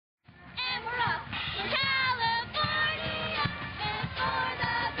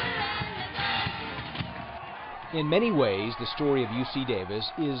In many ways, the story of UC Davis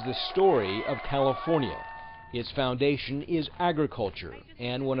is the story of California. Its foundation is agriculture,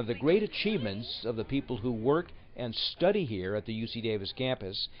 and one of the great achievements of the people who work and study here at the UC Davis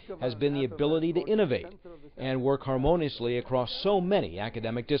campus has been the ability to innovate and work harmoniously across so many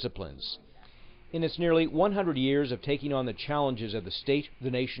academic disciplines. In its nearly 100 years of taking on the challenges of the state, the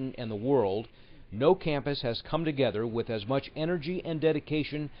nation, and the world, no campus has come together with as much energy and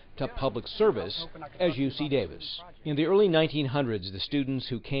dedication to public service as UC Davis. In the early 1900s, the students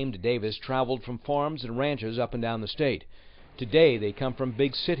who came to Davis traveled from farms and ranches up and down the state. Today, they come from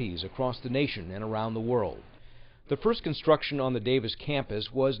big cities across the nation and around the world. The first construction on the Davis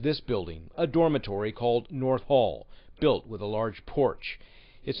campus was this building, a dormitory called North Hall, built with a large porch.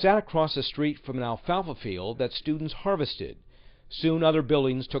 It sat across the street from an alfalfa field that students harvested. Soon other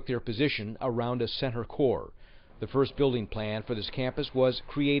buildings took their position around a center core. The first building plan for this campus was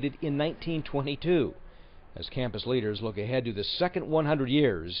created in 1922. As campus leaders look ahead to the second 100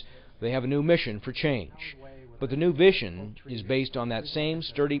 years, they have a new mission for change. But the new vision is based on that same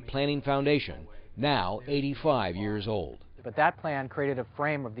sturdy planning foundation, now 85 years old. But that plan created a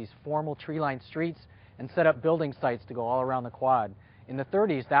frame of these formal tree-lined streets and set up building sites to go all around the quad. In the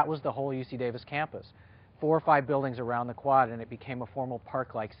 30s, that was the whole UC Davis campus. 4 or 5 buildings around the quad, and it became a formal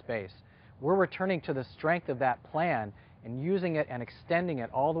park-like space. We're returning to the strength of that plan and using it and extending it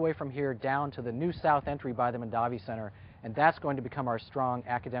all the way from here down to the new south entry by the Mondavi Center, and that's going to become our strong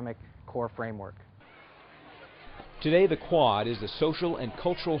academic core framework. Today, the quad is the social and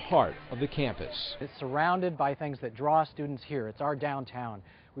cultural heart of the campus. It's surrounded by things that draw students here. It's our downtown.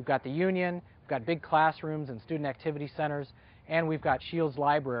 We've got the Union, we've got big classrooms and student activity centers, and we've got Shields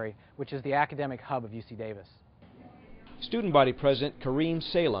Library, which is the academic hub of UC Davis. Student body president Kareem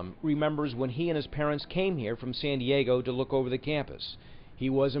Salem remembers when he and his parents came here from San Diego to look over the campus. He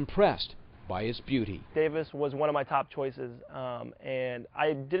was impressed by its beauty. Davis was one of my top choices, and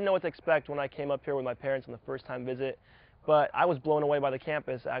I didn't know what to expect when I came up here with my parents on the first time visit, but I was blown away by the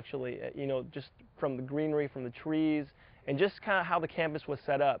campus actually, just from the greenery, from the trees, and just kind of how the campus was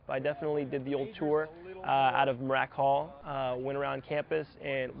set up. I definitely did the old tour out of Marac Hall, went around campus,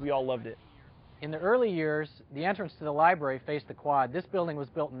 and we all loved it. In the early years, the entrance to the library faced the quad. This building was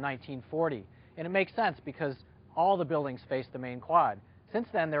built in 1940, and it makes sense because all the buildings face the main quad. Since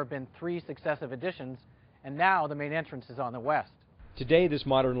then, there have been 3 successive additions, and now the main entrance is on the west. Today, this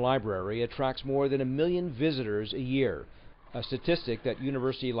modern library attracts more than 1 million visitors a year, a statistic that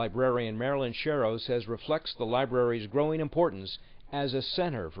University librarian Marilyn Sharrow says reflects the library's growing importance as a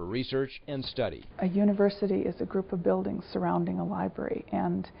center for research and study. A university is a group of buildings surrounding a library,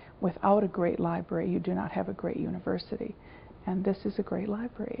 and without a great library, you do not have a great university. And this is a great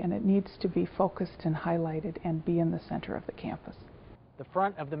library, and it needs to be focused and highlighted and be in the center of the campus. The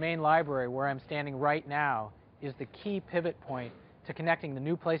front of the main library, where I'm standing right now, is the key pivot point to connecting the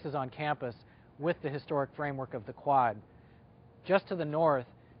new places on campus with the historic framework of the quad. Just to the north,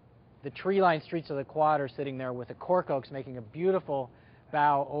 the tree-lined streets of the quad are sitting there with the cork oaks making a beautiful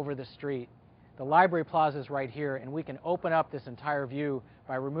bow over the street. The library plaza is right here, and we can open up this entire view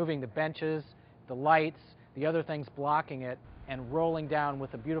by removing the benches, the lights, the other things blocking it, and rolling down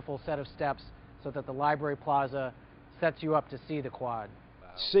with a beautiful set of steps so that the library plaza sets you up to see the quad.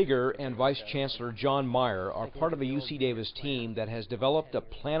 Seeger and Vice Chancellor John Meyer are part of a UC Davis team that has developed a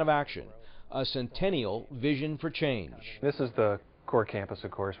plan of action, a centennial vision for change. This is the core campus,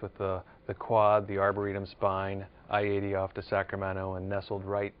 of course, with the quad, the Arboretum spine, I-80 off to Sacramento, and nestled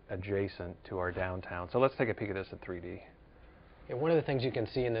right adjacent to our downtown. So let's take a peek at this in 3D. Yeah, one of the things you can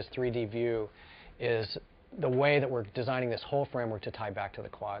see in this 3D view is the way that we're designing this whole framework to tie back to the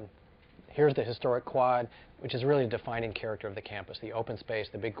quad. Here's the historic quad, which is really a defining character of the campus, the open space,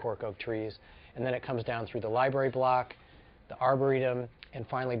 the big cork oak trees, and then it comes down through the library block, the Arboretum, and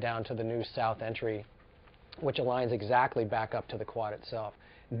finally down to the new south entry, which aligns exactly back up to the quad itself.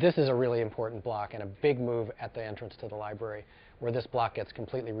 This is a really important block and a big move at the entrance to the library, where this block gets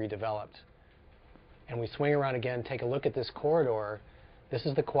completely redeveloped. And we swing around again, take a look at this corridor. This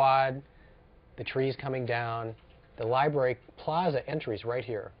is the quad, the trees coming down, the library plaza entries right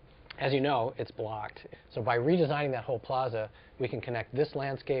here. As you know, it's blocked. So by redesigning that whole plaza, we can connect this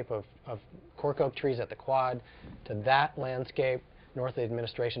landscape of cork oak trees at the quad to that landscape north of the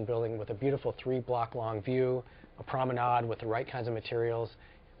administration building with a beautiful 3-block long view, a promenade with the right kinds of materials.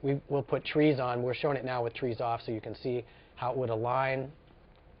 We'll put trees on. We're showing it now with trees off so you can see how it would align.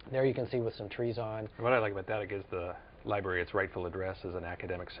 There you can see with some trees on. What I like about that, it gives the library its rightful address as an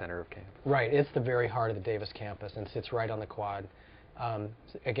academic center of campus. Right, it's the very heart of the Davis campus and sits right on the quad.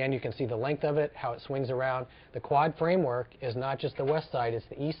 Again, you can see the length of it, how it swings around. The quad framework is not just the west side, it's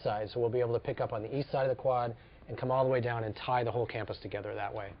the east side, so we'll be able to pick up on the east side of the quad and come all the way down and tie the whole campus together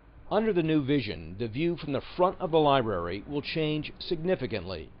that way. Under the new vision, the view from the front of the library will change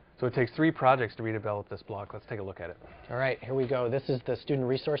significantly. So it takes 3 projects to redevelop this block. Let's take a look at it. All right, here we go. This is the Student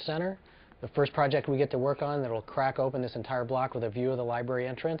Resource Center, the first project we get to work on that will crack open this entire block with a view of the library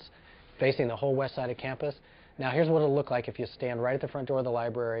entrance, facing the whole west side of campus. Now here's what it'll look like if you stand right at the front door of the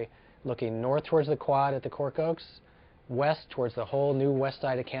library, looking north towards the quad at the Cork Oaks, west towards the whole new west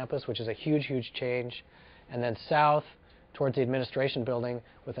side of campus, which is a huge, huge change, and then south towards the administration building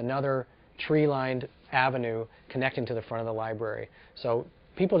with another tree-lined avenue connecting to the front of the library. So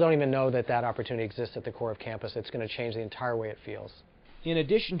people don't even know that that opportunity exists at the core of campus. It's going to change the entire way it feels. In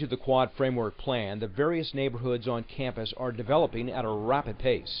addition to the Quad Framework Plan, the various neighborhoods on campus are developing at a rapid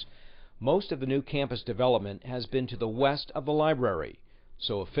pace. Most of the new campus development has been to the west of the library,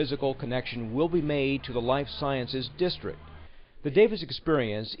 so a physical connection will be made to the Life Sciences District. The Davis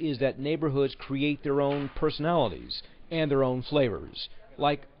experience is that neighborhoods create their own personalities and their own flavors,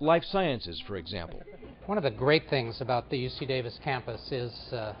 like Life Sciences, for example. One of the great things about the UC Davis campus is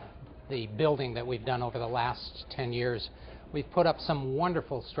the building that we've done over the last 10 years. We've put up some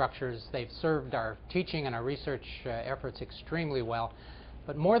wonderful structures. They've served our teaching and our research efforts extremely well.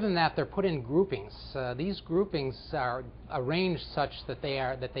 But more than that, they're put in groupings. These groupings are arranged such that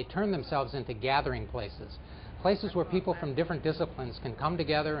they turn themselves into gathering places, places where people from different disciplines can come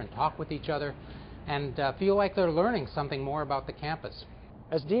together and talk with each other and feel like they're learning something more about the campus.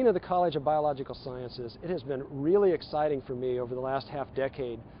 As Dean of the College of Biological Sciences, it has been really exciting for me over the last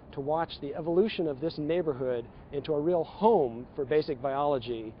half-decade to watch the evolution of this neighborhood into a real home for basic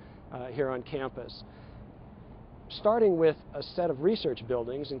biology here on campus. Starting with a set of research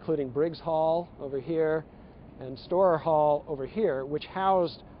buildings, including Briggs Hall over here and Storer Hall over here, which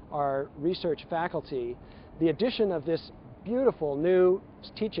housed our research faculty, the addition of this beautiful new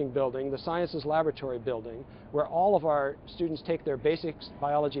teaching building, the Sciences Laboratory building, where all of our students take their basic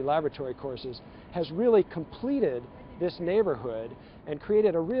biology laboratory courses, has really completed this neighborhood and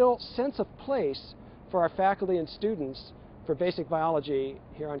created a real sense of place for our faculty and students for basic biology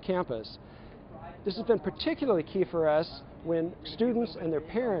here on campus. This has been particularly key for us when students and their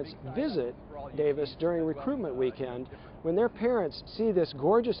parents visit Davis during recruitment weekend, when their parents see this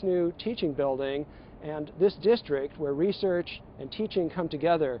gorgeous new teaching building and this district where research and teaching come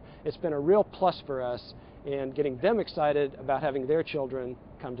together. It's been a real plus for us in getting them excited about having their children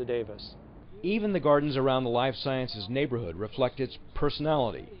come to Davis. Even the gardens around the Life Sciences neighborhood reflect its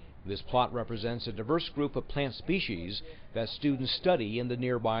personality. This plot represents a diverse group of plant species that students study in the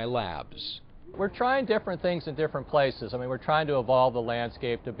nearby labs. We're trying different things in different places. I mean, we're trying to evolve the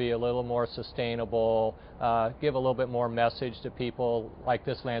landscape to be a little more sustainable, give a little bit more message to people, like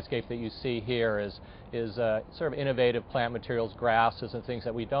this landscape that you see here is sort of innovative plant materials, grasses and things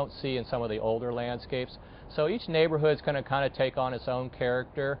that we don't see in some of the older landscapes. So each neighborhood is going to kind of take on its own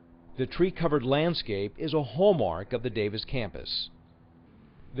character. The tree-covered landscape is a hallmark of the Davis campus.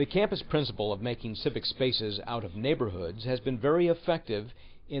 The campus principle of making civic spaces out of neighborhoods has been very effective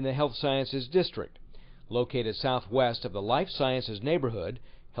in the Health Sciences District. Located southwest of the Life Sciences neighborhood,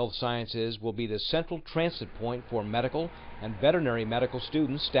 Health Sciences will be the central transit point for medical and veterinary medical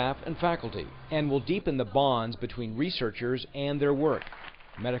students, staff, and faculty, and will deepen the bonds between researchers and their work.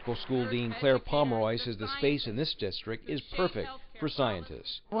 Medical School Dean Claire Pomeroy says the space in this district is perfect for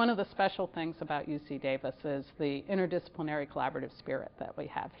scientists. One of the special things about UC Davis is the interdisciplinary collaborative spirit that we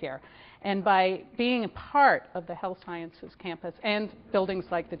have here. And by being a part of the Health Sciences campus and buildings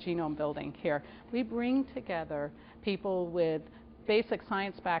like the Genome Building here, we bring together people with basic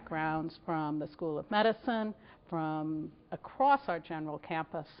science backgrounds from the School of Medicine, from across our general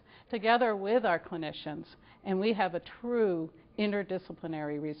campus, together with our clinicians, and we have a true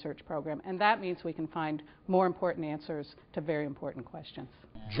interdisciplinary research program, and that means we can find more important answers to very important questions.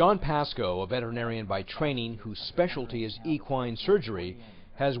 John Pascoe, a veterinarian by training whose specialty is equine surgery,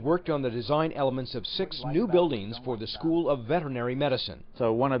 has worked on the design elements of 6 new buildings for the School of Veterinary Medicine.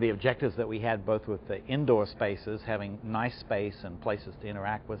 So one of the objectives that we had both with the indoor spaces, having nice space and places to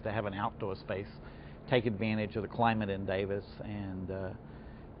interact, was to have an outdoor space, take advantage of the climate in Davis,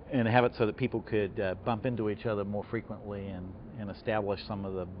 and have it so that people could bump into each other more frequently and establish some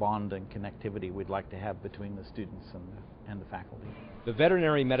of the bond and connectivity we'd like to have between the students and the faculty. The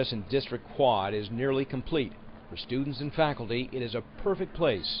Veterinary Medicine District Quad is nearly complete. For students and faculty, it is a perfect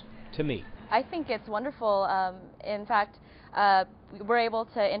place to meet. I think it's wonderful. In fact, we're able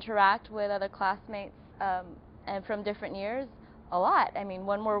to interact with other classmates and from different years a lot. I mean,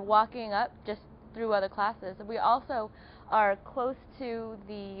 when we're walking up just through other classes, we also are close to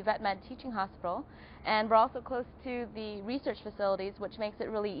the Vet Med Teaching Hospital, and we're also close to the research facilities, which makes it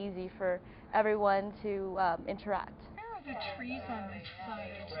really easy for everyone to interact. Where are the trees on this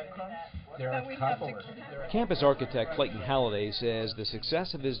site? There are a couple. Campus architect Clayton Halliday says the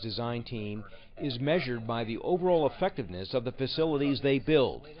success of his design team is measured by the overall effectiveness of the facilities they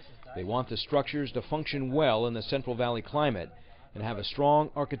build. They want the structures to function well in the Central Valley climate and have a strong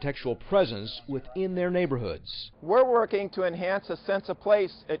architectural presence within their neighborhoods. We're working to enhance a sense of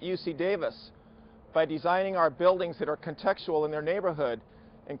place at UC Davis by designing our buildings that are contextual in their neighborhood,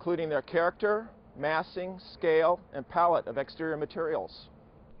 including their character, massing, scale, and palette of exterior materials.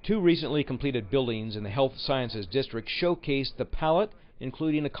 2 recently completed buildings in the Health Sciences District showcased the palette,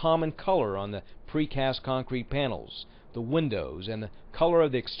 including a common color on the precast concrete panels, the windows, and the color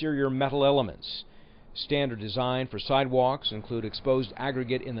of the exterior metal elements. Standard design for sidewalks include exposed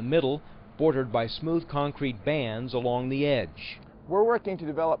aggregate in the middle, bordered by smooth concrete bands along the edge. We're working to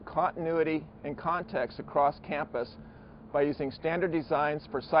develop continuity and context across campus by using standard designs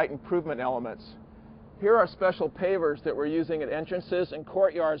for site improvement elements. Here are special pavers that we're using at entrances and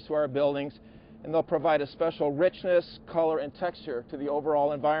courtyards to our buildings, and they'll provide a special richness, color, and texture to the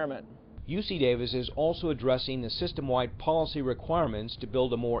overall environment. UC Davis is also addressing the system-wide policy requirements to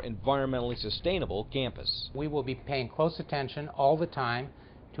build a more environmentally sustainable campus. We will be paying close attention all the time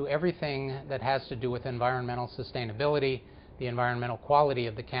to everything that has to do with environmental sustainability, the environmental quality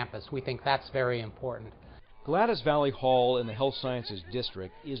of the campus. We think that's very important. Gladys Valley Hall in the Health Sciences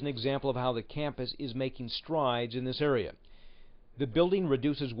District is an example of how the campus is making strides in this area. The building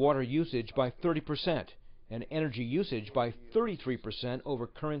reduces water usage by 30% and energy usage by 33% over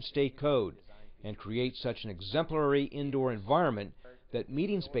current state code, and creates such an exemplary indoor environment that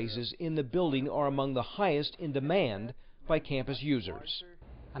meeting spaces in the building are among the highest in demand by campus users.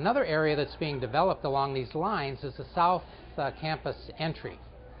 Another area that's being developed along these lines is the South Campus entry.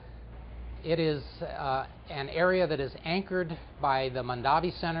 It is an area that is anchored by the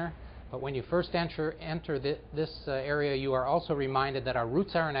Mondavi Center, but when you first enter this area, you are also reminded that our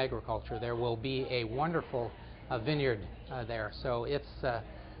roots are in agriculture. There will be a wonderful vineyard there, so it's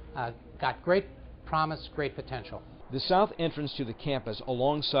got great promise, great potential. The south entrance to the campus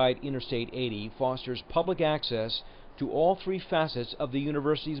alongside Interstate 80 fosters public access to all 3 facets of the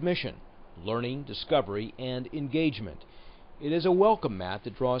university's mission: learning, discovery, and engagement. It is a welcome mat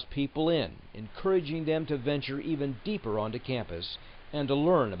that draws people in, encouraging them to venture even deeper onto campus and to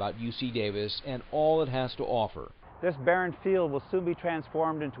learn about UC Davis and all it has to offer. This barren field will soon be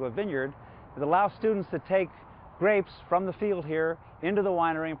transformed into a vineyard that allows students to take grapes from the field here into the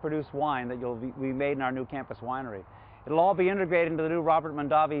winery and produce wine that will be made in our new campus winery. It'll all be integrated into the new Robert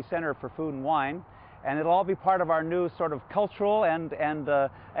Mondavi Center for Food and Wine, and it'll all be part of our new sort of cultural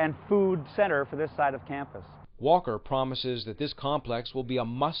and food center for this side of campus. Walker promises that this complex will be a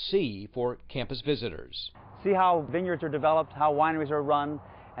must-see for campus visitors. See how vineyards are developed, how wineries are run,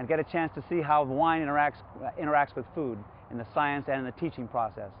 and get a chance to see how wine interacts with food in the science and in the teaching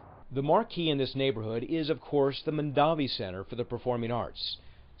process. The marquee in this neighborhood is, of course, the Mondavi Center for the Performing Arts.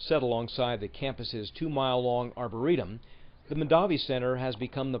 Set alongside the campus's 2-mile-long arboretum, the Mondavi Center has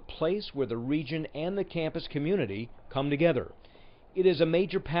become the place where the region and the campus community come together. It is a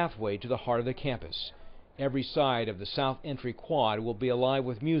major pathway to the heart of the campus. Every side of the South Entry Quad will be alive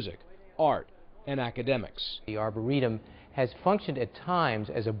with music, art, and academics. The Arboretum has functioned at times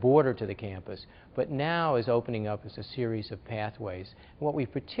as a border to the campus, but now is opening up as a series of pathways. And what we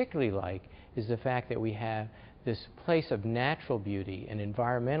particularly like is the fact that we have this place of natural beauty and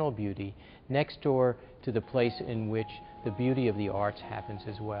environmental beauty next door to the place in which the beauty of the arts happens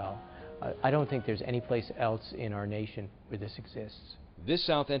as well. I don't think there's any place else in our nation where this exists. This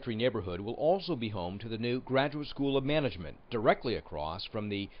South Entry neighborhood will also be home to the new Graduate School of Management, directly across from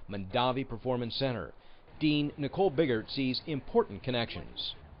the Mondavi Performance Center. Dean Nicole Biggert sees important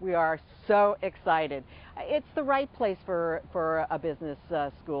connections. We are so excited. It's the right place for a business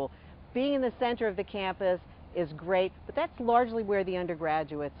school. Being in the center of the campus is great, but that's largely where the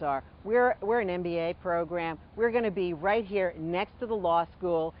undergraduates are. We're an MBA program. We're going to be right here next to the law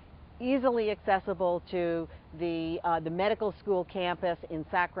school, easily accessible to the medical school campus in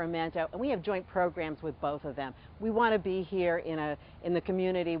Sacramento, and we have joint programs with both of them. We want to be here in the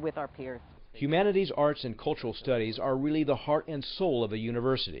community with our peers. Humanities, arts, and cultural studies are really the heart and soul of a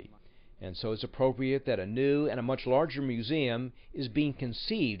university, and so it's appropriate that a new and a much larger museum is being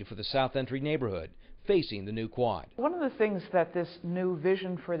conceived for the South Entry neighborhood, facing the new quad. One of the things that this new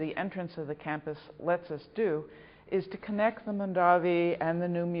vision for the entrance of the campus lets us do is to connect the Mondavi and the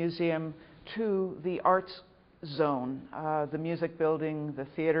new museum to the arts zone, the music building, the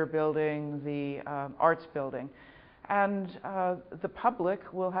theater building, the arts building. and the public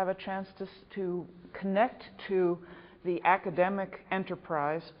will have a chance to connect to the academic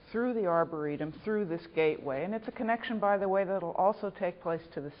enterprise through the Arboretum, through this gateway. And it's a connection, by the way, that will also take place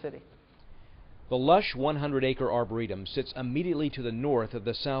to the city. The lush 100-acre Arboretum sits immediately to the north of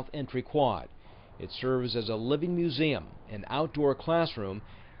the South Entry Quad. It serves as a living museum, an outdoor classroom,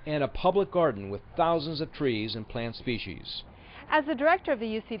 and a public garden with thousands of trees and plant species. As the director of the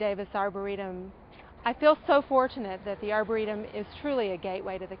UC Davis Arboretum, I feel so fortunate that the Arboretum is truly a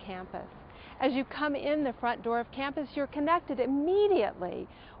gateway to the campus. As you come in the front door of campus, you're connected immediately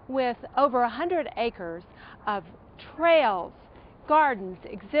with over 100 acres of trails, gardens,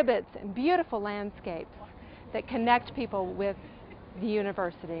 exhibits, and beautiful landscapes that connect people with the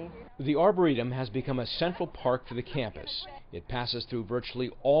university. The Arboretum has become a central park for the campus. It passes through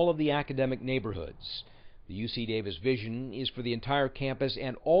virtually all of the academic neighborhoods. The UC Davis vision is for the entire campus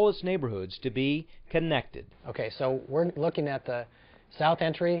and all its neighborhoods to be connected. Okay, so we're looking at the South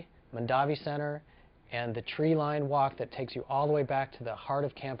Entry, Mondavi Center, and the tree-lined walk that takes you all the way back to the heart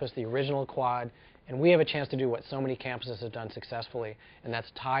of campus, the original quad. And we have a chance to do what so many campuses have done successfully, and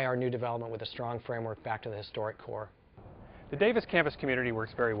that's tie our new development with a strong framework back to the historic core. The Davis campus community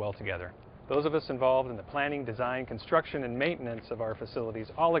works very well together. Those of us involved in the planning, design, construction, and maintenance of our facilities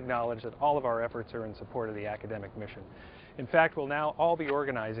all acknowledge that all of our efforts are in support of the academic mission. In fact, we'll now all be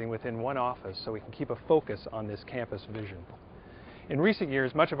organizing within one office so we can keep a focus on this campus vision. In recent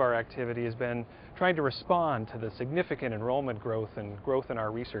years, much of our activity has been trying to respond to the significant enrollment growth and growth in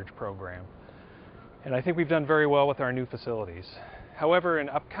our research program. And I think we've done very well with our new facilities. However, in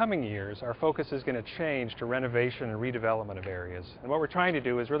upcoming years, our focus is going to change to renovation and redevelopment of areas. And what we're trying to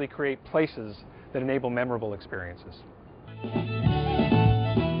do is really create places that enable memorable experiences.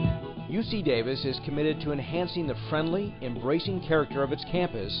 UC Davis is committed to enhancing the friendly, embracing character of its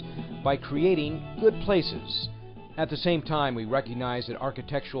campus by creating good places. At the same time, we recognize that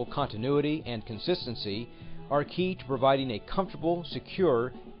architectural continuity and consistency are key to providing a comfortable,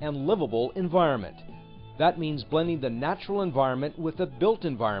 secure, and livable environment. That means blending the natural environment with the built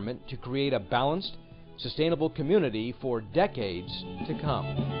environment to create a balanced, sustainable community for decades to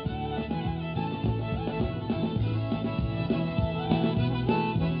come.